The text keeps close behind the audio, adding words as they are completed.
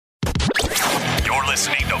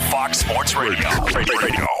listening to Fox Sports Radio.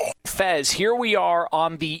 Fez, here we are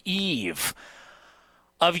on the eve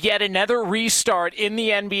of yet another restart in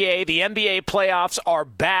the NBA. The NBA playoffs are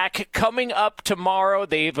back coming up tomorrow.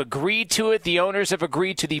 They've agreed to it. The owners have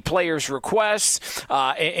agreed to the players' requests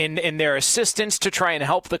and their assistance to try and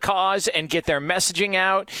help the cause and get their messaging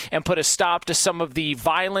out and put a stop to some of the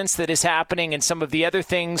violence that is happening and some of the other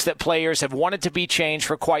things that players have wanted to be changed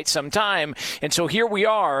for quite some time. And so here we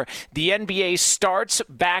are. The NBA starts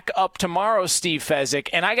back up tomorrow, Steve Fezzik.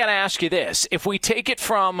 And I got to ask you this. If we take it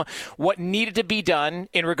from what needed to be done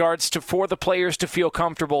in regards to for the players to feel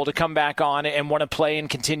comfortable to come back on and want to play and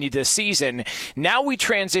continue this season, now we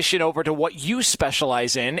transition over to what you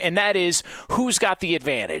specialize in, and that is who's got the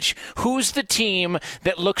advantage. Who's the team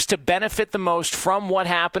that looks to benefit the most from what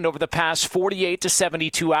happened over the past 48 to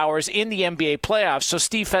 72 hours in the NBA playoffs? So,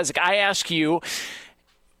 Steve Fezzik, I ask you,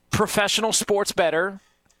 professional sports bettor,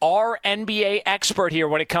 our NBA expert here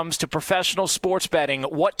when it comes to professional sports betting,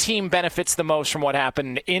 what team benefits the most from what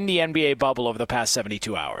happened in the NBA bubble over the past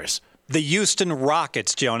 72 hours? The Houston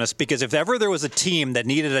Rockets, Jonas, because if ever there was a team that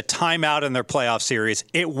needed a timeout in their playoff series,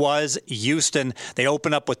 it was Houston. They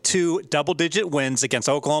open up with 2 double-digit wins against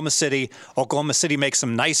Oklahoma City. Oklahoma City makes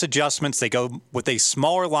some nice adjustments. They go with a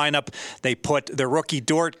smaller lineup. They put their rookie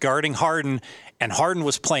Dort guarding Harden, and Harden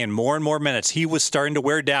was playing more and more minutes. He was starting to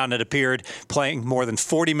wear down, it appeared, playing more than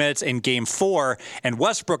 40 minutes in Game 4. And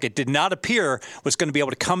Westbrook, it did not appear, was going to be able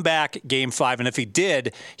to come back Game 5. And if he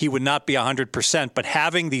did, he would not be 100%. But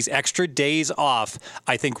having these extra days off,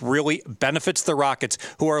 I think, really benefits the Rockets,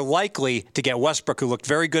 who are likely to get Westbrook, who looked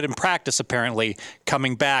very good in practice, apparently,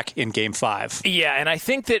 coming back in Game 5. Yeah, and I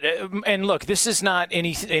think that, and look, this is not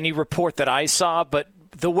any report that I saw, but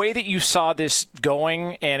the way that you saw this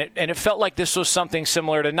going, and it felt like this was something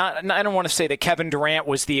similar to I don't want to say that Kevin Durant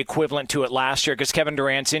was the equivalent to it last year, because Kevin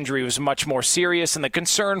Durant's injury was much more serious, and the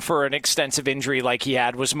concern for an extensive injury like he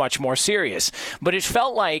had was much more serious. But it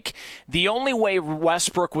felt like the only way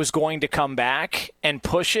Westbrook was going to come back and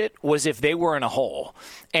push it was if they were in a hole.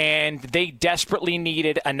 And they desperately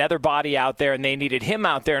needed another body out there, and they needed him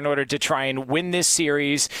out there in order to try and win this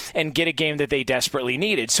series and get a game that they desperately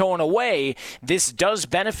needed. So in a way, this does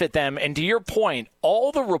benefit them. And to your point,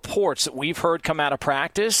 all the reports that we've heard come out of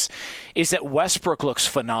practice is that Westbrook looks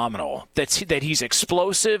phenomenal, that he's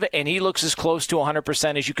explosive, and he looks as close to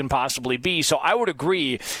 100% as you can possibly be. So I would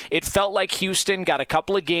agree. It felt like Houston got a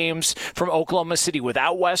couple of games from Oklahoma City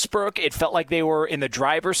without Westbrook. It felt like they were in the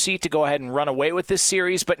driver's seat to go ahead and run away with this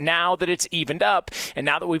series. But now that it's evened up, and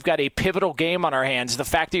now that we've got a pivotal game on our hands, the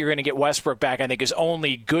fact that you're going to get Westbrook back, I think, is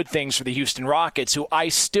only good things for the Houston Rockets, who I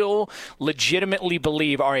still legitimately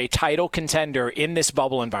believe are a title contender in this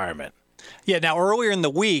bubble environment. Yeah, now earlier in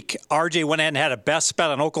the week, RJ went ahead and had a best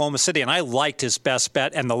bet on Oklahoma City, and I liked his best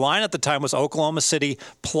bet. And the line at the time was Oklahoma City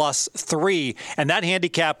 +3. And that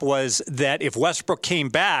handicap was that if Westbrook came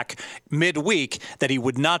back midweek, that he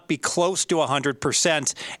would not be close to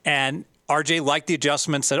 100%. And RJ liked the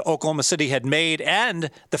adjustments that Oklahoma City had made and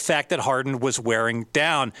the fact that Harden was wearing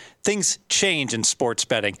down. Things change in sports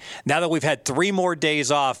betting. Now that we've had 3 more days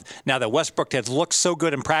off, now that Westbrook has looked so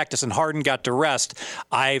good in practice and Harden got to rest,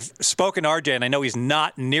 I've spoken to RJ, and I know he's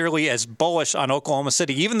not nearly as bullish on Oklahoma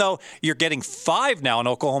City, even though you're getting 5 now in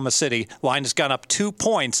Oklahoma City. Line has gone up 2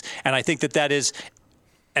 points, and I think that is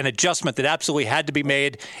an adjustment that absolutely had to be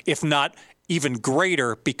made, if not even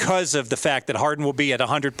greater, because of the fact that Harden will be at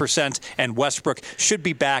 100% and Westbrook should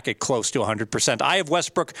be back at close to 100%. I have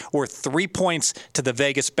Westbrook worth 3 points to the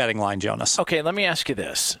Vegas betting line, Jonas. Okay, let me ask you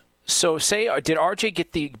this. So did RJ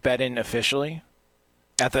get the bet in officially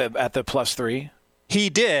at the +3? He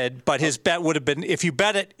did, but his bet would have been, if you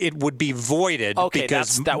bet it, it would be voided. Okay,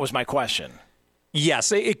 that was my question.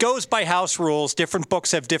 Yes, it goes by house rules. Different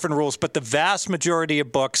books have different rules, but the vast majority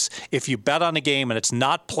of books, if you bet on a game and it's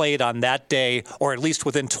not played on that day, or at least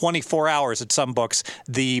within 24 hours at some books,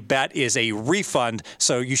 the bet is a refund.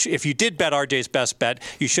 So if you did bet RJ's best bet,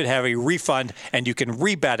 you should have a refund, and you can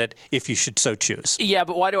rebet it if you should so choose. Yeah,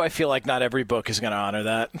 but why do I feel like not every book is going to honor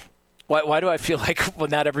that? Why do I feel like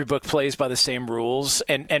not every book plays by the same rules?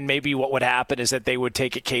 And maybe what would happen is that they would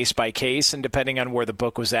take it case by case, and depending on where the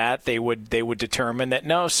book was at, they would determine that,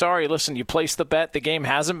 no, sorry, listen, you placed the bet, the game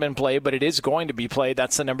hasn't been played, but it is going to be played.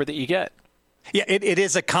 That's the number that you get. Yeah, it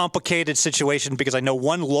is a complicated situation, because I know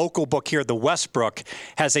one local book here, the Westbrook,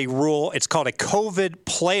 has a rule. It's called a COVID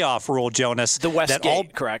playoff rule, Jonas. The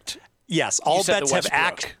Westgate, correct? Yes, all bets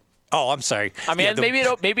have Oh, I'm sorry. I mean,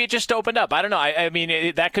 maybe it just opened up. I don't know. I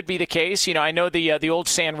mean, that could be the case. You know, I know the old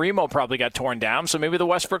San Remo probably got torn down, so maybe the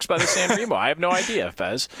Westbrook's by the San Remo. I have no idea,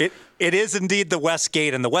 Fez. It is indeed the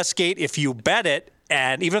Westgate, and the Westgate, if you bet it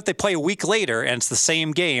And even if they play a week later and it's the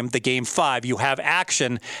same game, the game 5, you have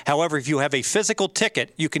action. However, if you have a physical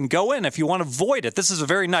ticket, you can go in if you want to void it. This is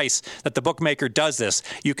very nice that the bookmaker does this.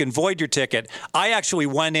 You can void your ticket. I actually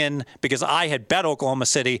went in because I had bet Oklahoma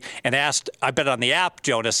City and asked, I bet on the app,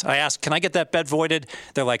 Jonas. I asked, can I get that bet voided?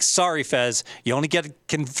 They're like, sorry, Fez, you only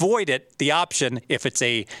can void it, the option, if it's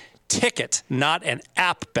a ticket, not an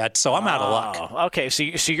app bet, so I'm out of luck. Okay, so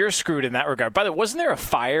you're screwed in that regard. By the way, wasn't there a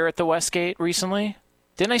fire at the Westgate recently?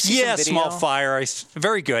 Didn't I see some video? Small fire.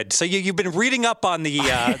 Very good. So you've been reading up on the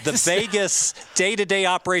Vegas day-to-day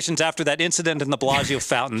operations after that incident in the Bellagio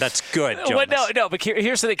fountain. That's good, Jonas. Well, no, but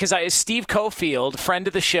here's the thing, because Steve Cofield, friend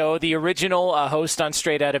of the show, the original host on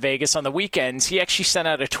Straight Outta Vegas on the weekends, he actually sent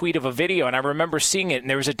out a tweet of a video, and I remember seeing it, and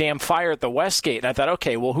there was a damn fire at the Westgate, and I thought,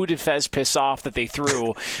 okay, well, who did Fez piss off that they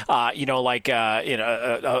threw, a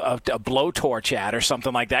blowtorch at or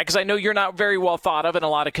something like that? Because I know you're not very well thought of in a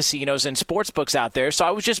lot of casinos and sports books out there,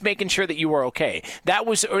 so I was just making sure that you were okay. That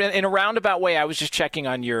was, in a roundabout way, I was just checking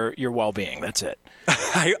on your well-being. That's it.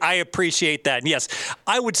 I appreciate that. And yes,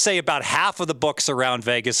 I would say about half of the books around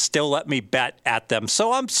Vegas still let me bet at them.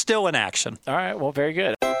 So I'm still in action. All right. Well, very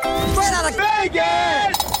good. Straight Outta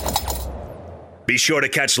Vegas! Be sure to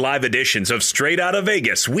catch live editions of Straight Outta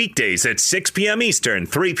Vegas weekdays at 6 p.m. Eastern,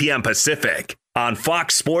 3 p.m. Pacific on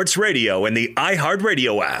Fox Sports Radio and the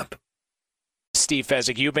iHeartRadio app. Steve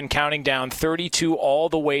Fezzik, you've been counting down 32 all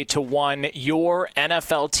the way to 1, your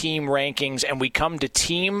NFL team rankings, and we come to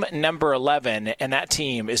team number 11, and that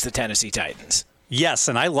team is the Tennessee Titans. Yes,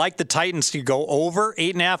 and I like the Titans to go over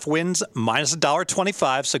 8.5 wins, minus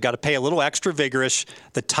 $1.25, so got to pay a little extra vigorous.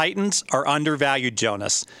 The Titans are undervalued,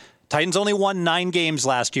 Jonas. Titans only won 9 games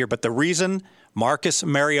last year, but the reason, Marcus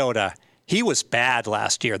Mariota, he was bad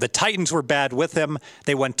last year. The Titans were bad with him.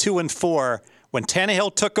 They went 2-4. When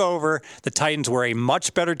Tannehill took over, the Titans were a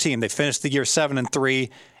much better team. They finished the year 7-3,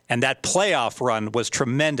 and that playoff run was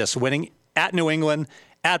tremendous, winning at New England,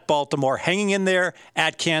 at Baltimore, hanging in there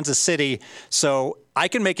at Kansas City. So I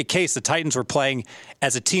can make a case the Titans were playing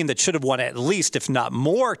as a team that should have won at least, if not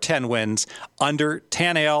more, 10 wins under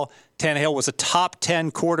Tannehill. Tannehill was a top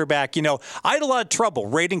 10 quarterback. You know, I had a lot of trouble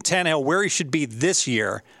rating Tannehill where he should be this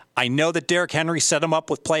year. I know that Derrick Henry set him up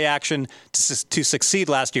with play action to succeed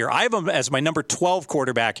last year. I have him as my number 12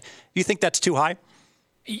 quarterback. Do you think that's too high?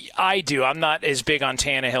 I do. I'm not as big on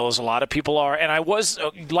Tannehill as a lot of people are. And I was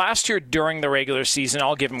last year during the regular season,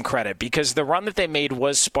 I'll give him credit because the run that they made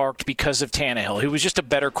was sparked because of Tannehill, who was just a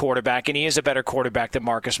better quarterback, and he is a better quarterback than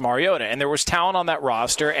Marcus Mariota. And there was talent on that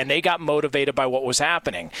roster, and they got motivated by what was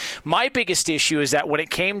happening. My biggest issue is that when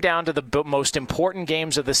it came down to the most important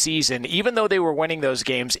games of the season, even though they were winning those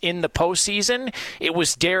games in the postseason, it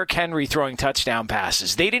was Derrick Henry throwing touchdown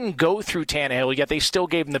passes. They didn't go through Tannehill, yet they still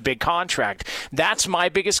gave him the big contract. That's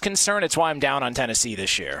my biggest concern. It's why I'm down on Tennessee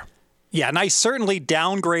this year. Yeah, and I certainly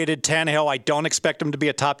downgraded Tannehill. I don't expect him to be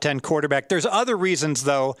a top 10 quarterback. There's other reasons,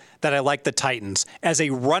 though, that I like the Titans. As a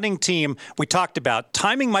running team, we talked about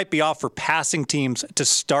timing might be off for passing teams to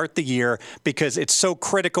start the year because it's so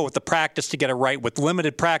critical with the practice to get it right with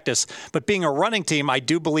limited practice. But being a running team, I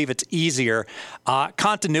do believe it's easier.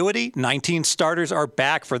 Continuity, 19 starters are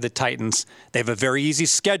back for the Titans. They have a very easy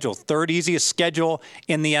schedule, third easiest schedule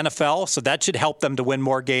in the NFL, so that should help them to win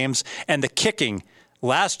more games. And the kicking.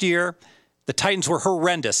 Last year, the Titans were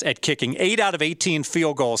horrendous at kicking, 8 out of 18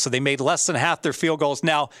 field goals, so they made less than half their field goals.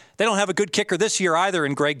 Now, they don't have a good kicker this year either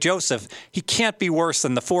in Greg Joseph. He can't be worse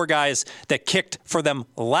than the 4 guys that kicked for them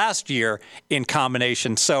last year in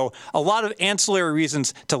combination. So a lot of ancillary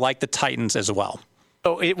reasons to like the Titans as well.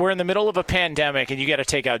 Oh, we're in the middle of a pandemic, and you got to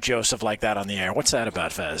take out Joseph like that on the air. What's that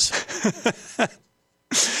about, Fez?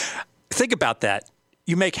 Think about that.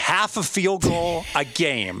 You make half a field goal a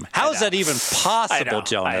game. How is that even possible,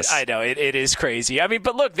 Jonas? I know. It is crazy. I mean,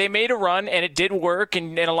 but look, they made a run, and it did work.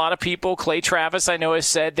 And a lot of people, Clay Travis, I know, has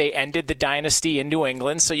said they ended the dynasty in New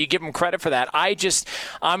England, so you give them credit for that.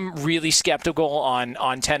 I'm really skeptical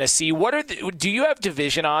on Tennessee. Do you have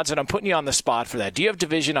division odds? And I'm putting you on the spot for that. Do you have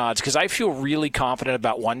division odds? Because I feel really confident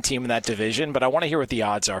about one team in that division, but I want to hear what the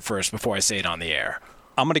odds are first before I say it on the air.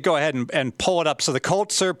 I'm going to go ahead and pull it up. So the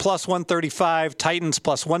Colts are plus 135, Titans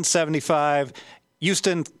plus 175,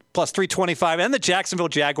 Houston plus 325, and the Jacksonville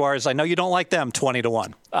Jaguars. I know you don't like them,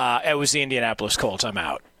 20-1. It was the Indianapolis Colts. I'm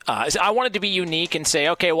out. I wanted to be unique and say,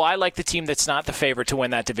 okay, well, I like the team that's not the favorite to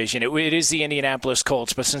win that division. It is the Indianapolis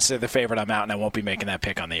Colts, but since they're the favorite, I'm out, and I won't be making that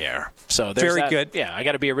pick on the air. So there's Very good. Yeah, I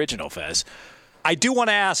got to be original, Fez. I do want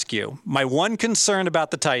to ask you, my one concern about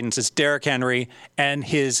the Titans is Derrick Henry and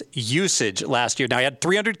his usage last year. Now, he had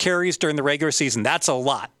 300 carries during the regular season. That's a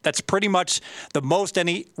lot. That's pretty much the most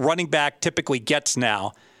any running back typically gets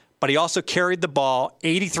now. but he also carried the ball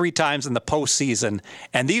 83 times in the postseason.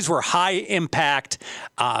 And these were high-impact,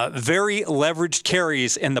 very leveraged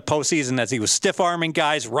carries in the postseason as he was stiff-arming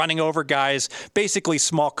guys, running over guys, basically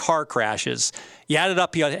small car crashes. You add it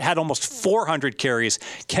up, he had almost 400 carries.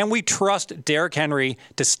 Can we trust Derrick Henry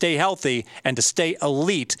to stay healthy and to stay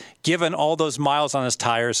elite, given all those miles on his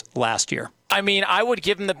tires last year? I mean, I would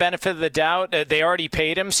give him the benefit of the doubt. They already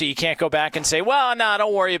paid him, so you can't go back and say, well, no,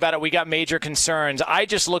 don't worry about it. We got major concerns. I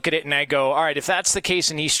just look at it and I go, all right, if that's the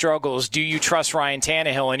case and he struggles, do you trust Ryan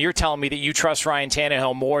Tannehill? And you're telling me that you trust Ryan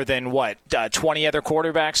Tannehill more than, 20 other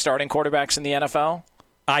quarterbacks, starting quarterbacks in the NFL?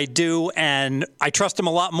 I do, and I trust him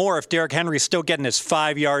a lot more if Derrick Henry is still getting his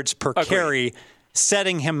 5 yards per carry,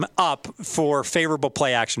 setting him up for favorable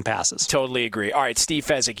play-action passes. Totally agree. All right, Steve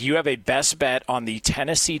Fezzik, you have a best bet on the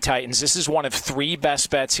Tennessee Titans. This is one of 3 best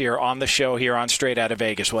bets here on the show here on Straight Outta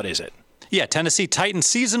Vegas. What is it? Yeah, Tennessee Titans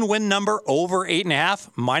season win number over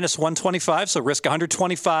 8.5, minus 125. So risk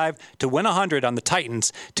 125 to win 100 on the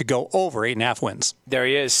Titans to go over 8.5 wins. There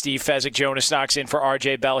he is, Steve Fezzik. Jonas Knox in for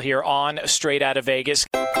RJ Bell here on Straight Outta Vegas.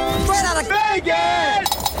 Straight Outta Vegas!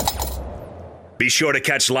 Be sure to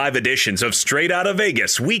catch live editions of Straight Outta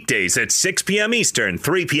Vegas weekdays at 6 p.m. Eastern,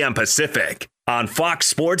 3 p.m. Pacific on Fox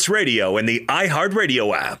Sports Radio and the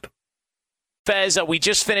iHeartRadio app. Fez, we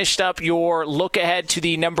just finished up your look ahead to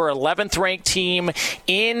the number 11th ranked team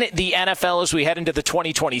in the NFL as we head into the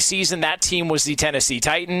 2020 season. That team was the Tennessee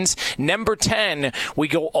Titans. Number 10, we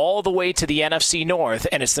go all the way to the NFC North,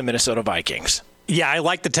 and it's the Minnesota Vikings. Yeah, I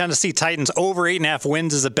like the Tennessee Titans. Over 8.5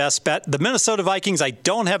 wins is a best bet. The Minnesota Vikings, I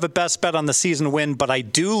don't have a best bet on the season win, but I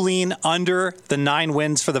do lean under the 9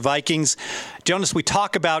 wins for the Vikings. Jonas, we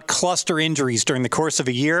talk about cluster injuries during the course of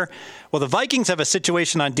a year. Well, the Vikings have a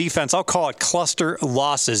situation on defense. I'll call it cluster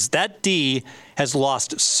losses. That D has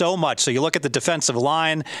lost so much. So you look at the defensive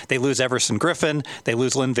line, they lose Everson Griffin, they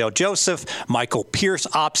lose Linval Joseph, Michael Pierce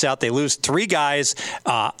opts out. They lose 3 guys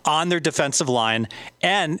on their defensive line.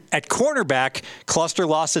 And at cornerback, cluster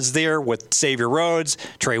losses there with Xavier Rhodes,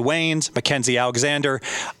 Trey Waynes, Mackenzie Alexander.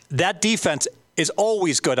 That defense is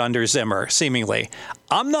always good under Zimmer, seemingly.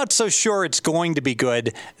 I'm not so sure it's going to be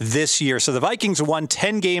good this year. So the Vikings won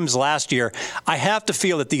 10 games last year. I have to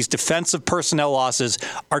feel that these defensive personnel losses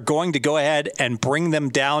are going to go ahead and bring them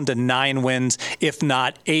down to 9 wins, if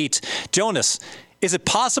not 8. Jonas, is it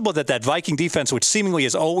possible that that Viking defense, which seemingly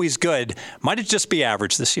is always good, might it just be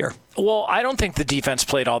average this year? Well, I don't think the defense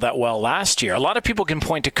played all that well last year. A lot of people can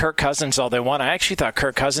point to Kirk Cousins all they want. I actually thought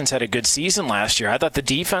Kirk Cousins had a good season last year. I thought the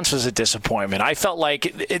defense was a disappointment. I felt like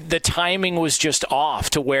the timing was just off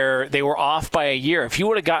to where they were off by a year. If you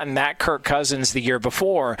would have gotten that Kirk Cousins the year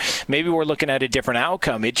before, maybe we're looking at a different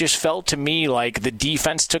outcome. It just felt to me like the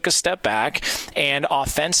defense took a step back, and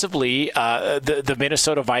offensively, the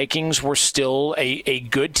Minnesota Vikings were still a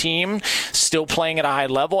good team, still playing at a high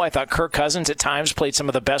level. I thought Kirk Cousins at times played some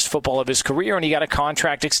of the best football of his career, and he got a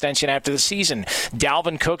contract extension after the season.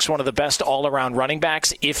 Dalvin Cook's one of the best all-around running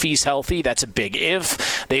backs if he's healthy. That's a big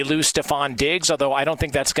if. They lose Stephon Diggs, although I don't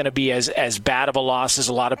think that's going to be as bad of a loss as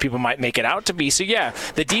a lot of people might make it out to be. So, yeah,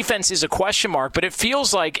 the defense is a question mark, but it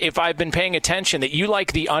feels like, if I've been paying attention, that you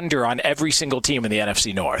like the under on every single team in the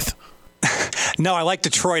NFC North. No, I like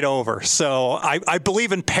Detroit over. So I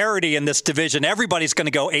believe in parity in this division. Everybody's going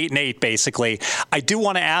to go 8-8, basically. I do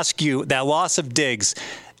want to ask you, that loss of Diggs,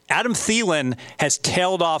 Adam Thielen has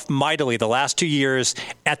tailed off mightily the last 2 years.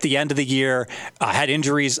 At the end of the year, had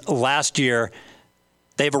injuries last year.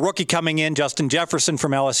 They have a rookie coming in, Justin Jefferson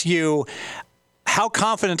from LSU. How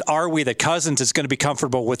confident are we that Cousins is going to be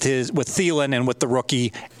comfortable with Thielen and with the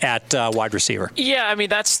rookie at wide receiver? Yeah, I mean,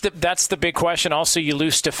 that's the big question. Also, you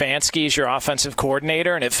lose Stefanski as your offensive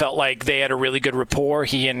coordinator, and it felt like they had a really good rapport,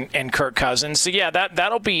 he and Kirk Cousins. So, yeah,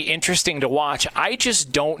 that'll be interesting to watch. I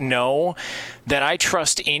just don't know that I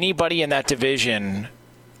trust anybody in that division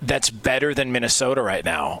that's better than Minnesota right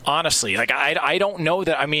now. Honestly, like I don't know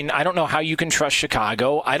that. I mean, I don't know how you can trust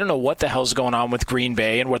Chicago. I don't know what the hell's going on with Green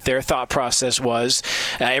Bay and what their thought process was.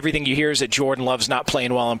 Everything you hear is that Jordan Love's not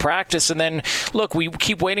playing well in practice. And then, look, we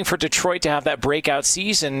keep waiting for Detroit to have that breakout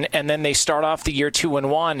season, and then they start off the year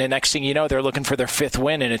 2-1, and next thing you know, they're looking for their 5th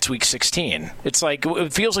win, and it's week 16. It's like,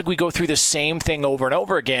 it feels like we go through the same thing over and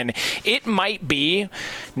over again. It might be,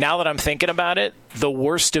 now that I'm thinking about it, the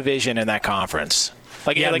worst division in that conference.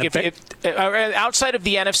 If outside of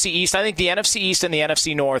the NFC East, I think the NFC East and the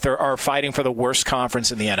NFC North are fighting for the worst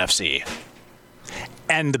conference in the NFC.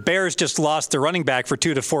 And the Bears just lost their running back for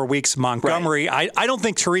 2 to 4 weeks, Montgomery. Right. I don't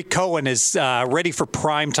think Tariq Cohen is ready for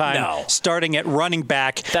prime time starting at running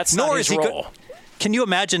back. That's not his role. Can you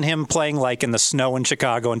imagine him playing like in the snow in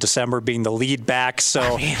Chicago in December, being the lead back?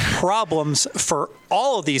 So problems for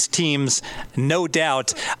all of these teams, no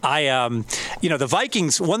doubt. The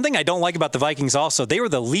Vikings, one thing I don't like about the Vikings also, they were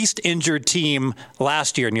the least injured team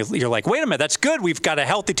last year. And you're like, wait a minute, that's good. We've got a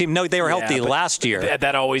healthy team. No, they were healthy last year.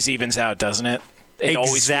 That always evens out, doesn't it? It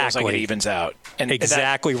always feels like it evens out. And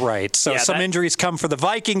exactly right. So injuries come for the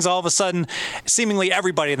Vikings. All of a sudden, seemingly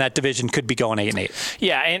everybody in that division could be going 8-8.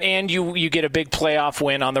 Yeah, and you get a big playoff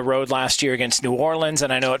win on the road last year against New Orleans,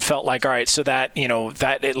 and I know it felt like, all right, so that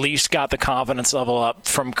at least got the confidence level up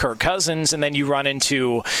from Kirk Cousins, and then you run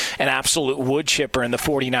into an absolute wood chipper in the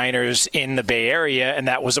 49ers in the Bay Area, and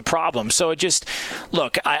that was a problem. So it just,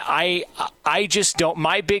 look, I just don't,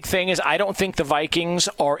 my big thing is I don't think the Vikings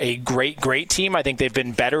are a great team. I think they've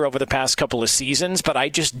been better over the past couple of seasons, but I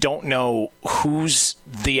just don't know who's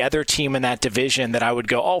the other team in that division that I would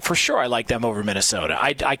go, oh, for sure, I like them over Minnesota.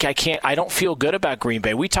 I don't feel good about Green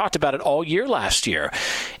Bay. We talked about it all year last year.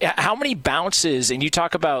 How many bounces, and you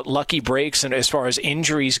talk about lucky breaks and as far as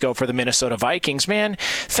injuries go for the Minnesota Vikings, man,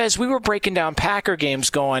 Fez, we were breaking down Packer games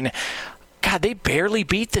going, God, they barely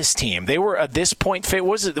beat this team. They were at this point, they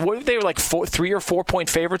were like 3 or 4 point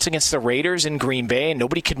favorites against the Raiders in Green Bay, and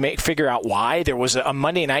nobody could figure out why. There was a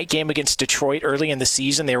Monday night game against Detroit early in the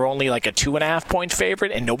season. They were only like a 2.5 point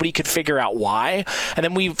favorite, and nobody could figure out why. And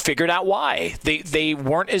then we figured out why. They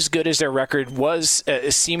weren't as good as their record was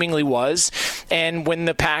seemingly was. And when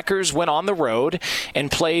the Packers went on the road and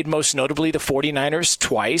played most notably the 49ers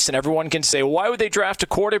twice, and everyone can say, well, why would they draft a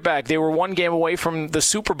quarterback? They were one game away from the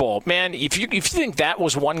Super Bowl. Man, if you think that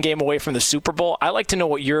was one game away from the Super Bowl, I like to know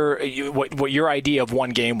what your idea of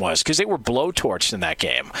one game was, because they were blowtorched in that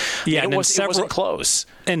game. Yeah, and it wasn't close.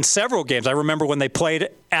 In several games, I remember when they played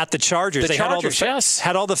at the Chargers. They had all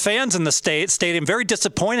the fans in the stadium, very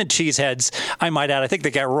disappointed cheeseheads, I might add. I think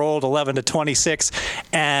they got rolled 11-26,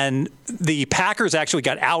 and the Packers actually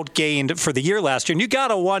got outgained for the year last year. And you got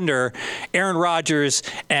to wonder, Aaron Rodgers,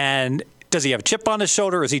 and does he have a chip on his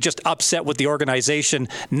shoulder, or is he just upset with the organization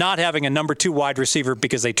not having a number 2 wide receiver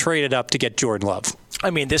because they traded up to get Jordan Love?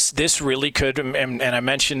 I mean, this really could, and I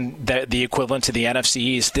mentioned that the equivalent to the NFC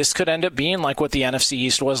East, this could end up being like what the NFC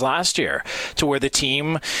East was last year, to where the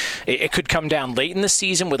team, it could come down late in the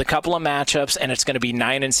season with a couple of matchups, and it's going to be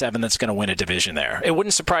 9-7 that's going to win a division there. It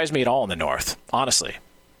wouldn't surprise me at all in the North, honestly.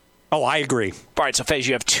 Oh, I agree. All right, so Fez,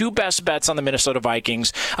 you have 2 best bets on the Minnesota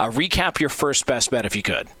Vikings. Recap your first best bet if you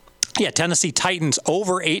could. Yeah, Tennessee Titans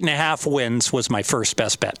over 8.5 wins was my first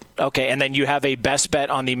best bet. Okay, and then you have a best bet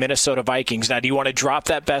on the Minnesota Vikings. Now, do you want to drop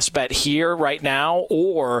that best bet here right now,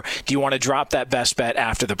 or do you want to drop that best bet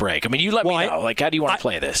after the break? I mean, you let me know. How do you want to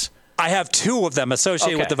play this? I have 2 of them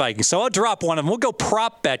associated with the Vikings, so I'll drop one of them. We'll go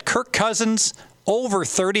prop bet Kirk Cousins over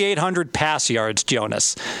 3,800 pass yards,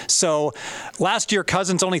 Jonas. So last year,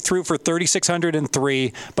 Cousins only threw for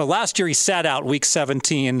 3,603, but last year he sat out Week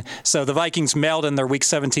 17. So the Vikings mailed in their Week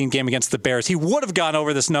 17 game against the Bears. He would have gone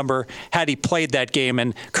over this number had he played that game.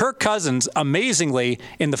 And Kirk Cousins, amazingly,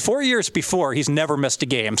 in the 4 years before, he's never missed a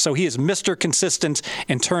game. So he is Mr. Consistent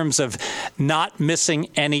in terms of not missing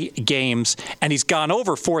any games. And he's gone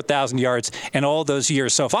over 4,000 yards in all those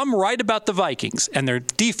years. So if I'm right about the Vikings and their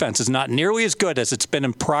defense is not nearly as good as it's been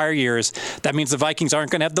in prior years, that means the Vikings aren't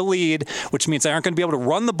going to have the lead, which means they aren't going to be able to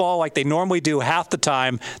run the ball like they normally do half the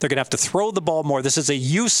time. They're going to have to throw the ball more. This is a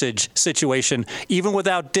usage situation. Even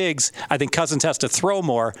without Diggs, I think Cousins has to throw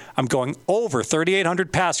more. I'm going over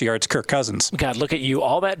 3,800 pass yards, Kirk Cousins. God, look at you.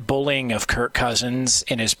 All that bullying of Kirk Cousins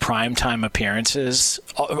in his primetime appearances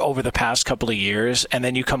over the past couple of years, and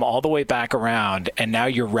then you come all the way back around, and now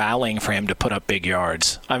you're rallying for him to put up big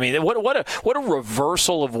yards. I mean, what a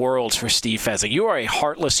reversal of worlds for Steve Fezzik. You are a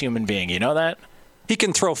heartless human being. You know that? He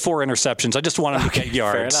can throw 4 interceptions. I just want him to get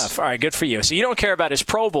yards. Fair enough. All right, good for you. So you don't care about his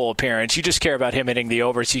Pro Bowl appearance. You just care about him hitting the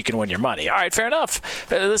over so you can win your money. All right, fair enough.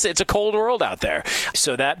 Listen, it's a cold world out there.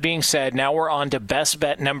 So that being said, now we're on to best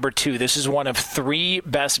bet number 2. This is one of 3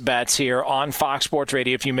 best bets here on Fox Sports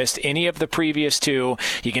Radio. If you missed any of the previous 2,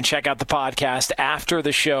 you can check out the podcast after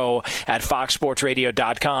the show at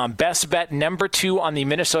foxsportsradio.com. Best bet number 2 on the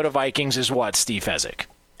Minnesota Vikings is what, Steve Fezzik?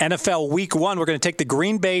 NFL Week 1, we're going to take the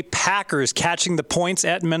Green Bay Packers catching the points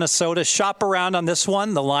at Minnesota. Shop around on this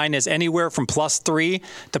one. The line is anywhere from +3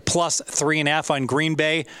 to +3.5 on Green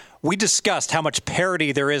Bay. we discussed how much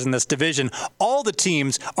parity there is in this division. All the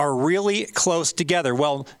teams are really close together.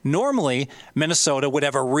 Well, normally Minnesota would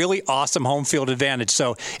have a really awesome home field advantage.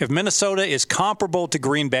 So if Minnesota is comparable to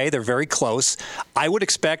Green Bay, they're very close. I would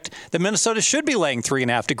expect that Minnesota should be laying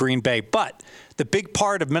 3.5 to Green Bay. But the big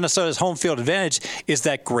part of Minnesota's home field advantage is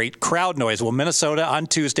that great crowd noise. Well, Minnesota on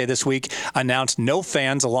Tuesday this week announced no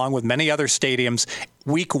fans, along with many other stadiums,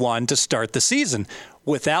 week 1 to start the season.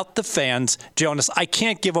 Without the fans, Jonas, I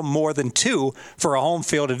can't give them more than 2 for a home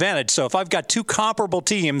field advantage. So if I've got 2 comparable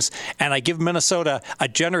teams and I give Minnesota a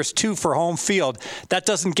generous 2 for home field, that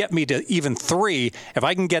doesn't get me to even 3. If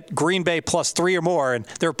I can get Green Bay plus 3 or more, and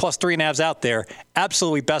there are plus 3.5s out there,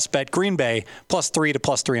 absolutely best bet Green Bay plus 3 to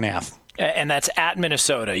plus 3.5. And that's at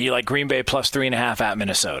Minnesota. You like Green Bay plus 3.5 at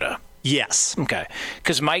Minnesota? Yes. Okay.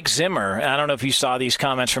 Because Mike Zimmer, and I don't know if you saw these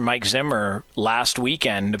comments from Mike Zimmer last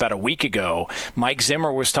weekend, about a week ago. Mike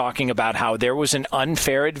Zimmer was talking about how there was an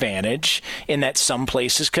unfair advantage in that some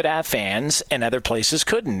places could have fans and other places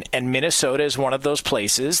couldn't. And Minnesota is one of those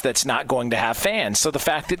places that's not going to have fans. So the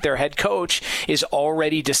fact that their head coach is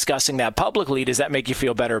already discussing that publicly, does that make you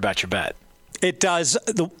feel better about your bet? It does.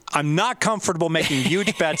 I'm not comfortable making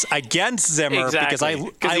huge bets against Zimmer because I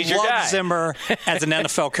love Zimmer as an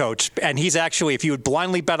NFL coach. And he's actually, if you would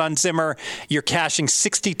blindly bet on Zimmer, you're cashing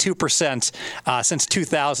 62% since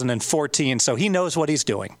 2014. So he knows what he's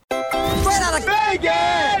doing. Straight out of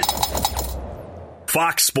Vegas!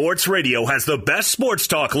 Fox Sports Radio has the best sports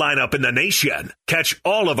talk lineup in the nation. Catch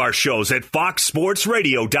all of our shows at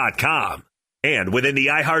foxsportsradio.com. And within the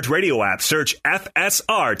iHeartRadio app, search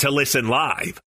FSR to listen live.